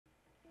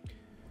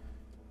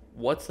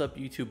What's up,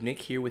 YouTube? Nick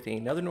here with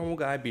another Normal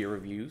Guy beer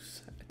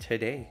reviews.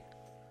 Today,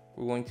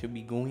 we're going to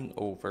be going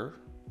over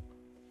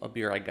a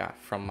beer I got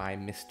from my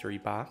mystery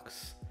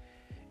box.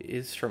 It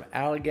is from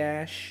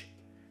Allagash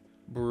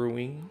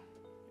Brewing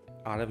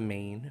out of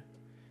Maine.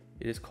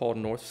 It is called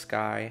North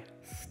Sky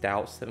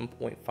Stout,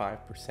 7.5%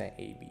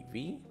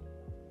 ABV.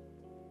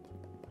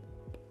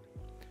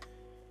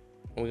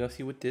 And we're gonna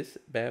see what this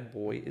bad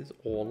boy is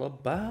all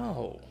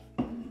about.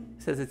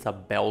 It says it's a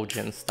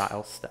Belgian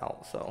style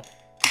stout, so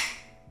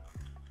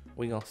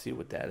we're gonna see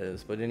what that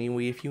is. But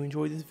anyway, if you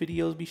enjoyed this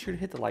video, be sure to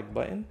hit the like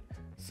button,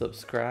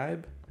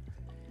 subscribe,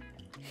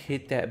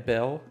 hit that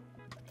bell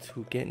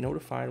to get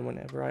notified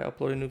whenever I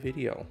upload a new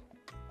video.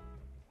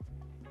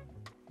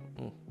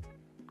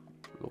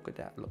 Look at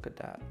that, look at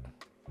that.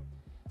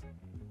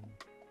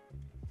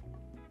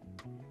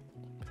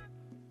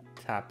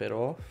 Top it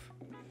off.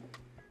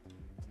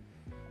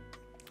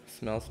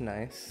 Smells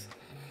nice.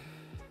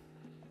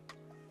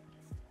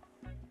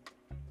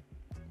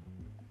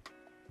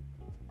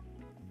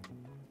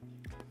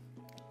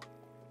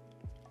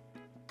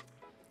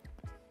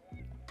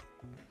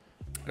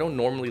 I don't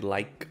normally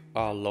like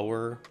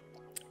lower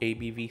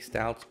ABV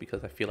stouts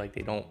because I feel like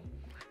they don't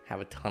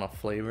have a ton of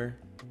flavor.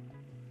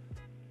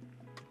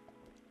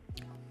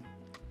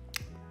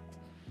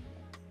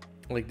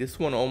 Like this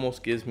one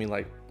almost gives me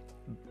like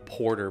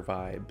porter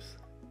vibes.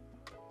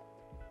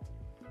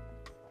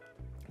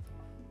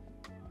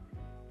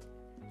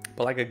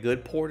 But like a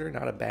good porter,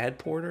 not a bad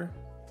porter.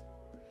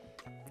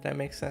 If that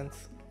makes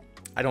sense.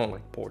 I don't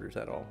like porters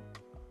at all.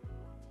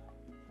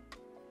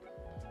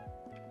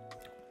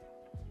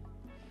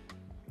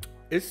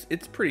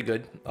 It's pretty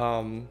good.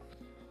 I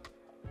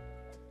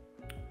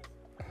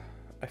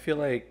feel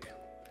like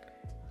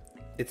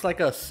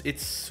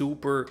it's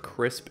super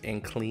crisp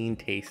and clean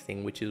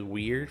tasting, which is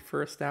weird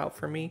for a stout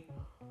for me.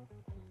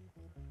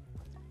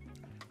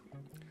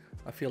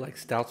 I feel like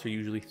stouts are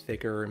usually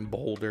thicker and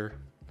bolder,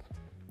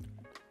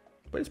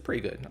 but it's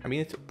pretty good. I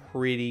mean, it's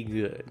pretty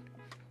good.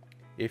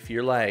 If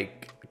you're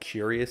like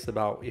curious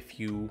about if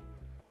you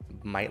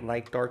might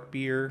like dark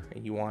beer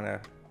and you want to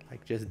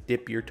like just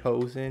dip your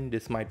toes in,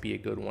 this might be a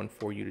good one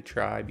for you to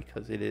try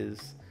because it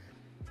is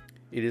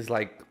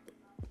like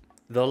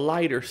the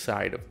lighter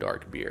side of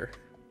dark beer.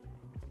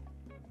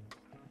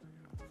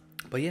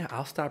 But yeah,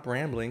 I'll stop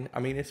rambling. I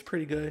mean, it's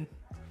pretty good.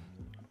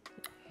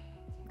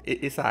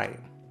 It's alright.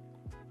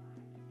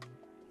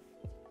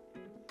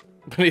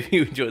 But if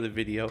you enjoy the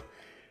video,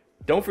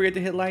 don't forget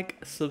to hit like,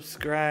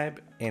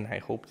 subscribe, and I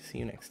hope to see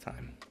you next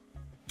time.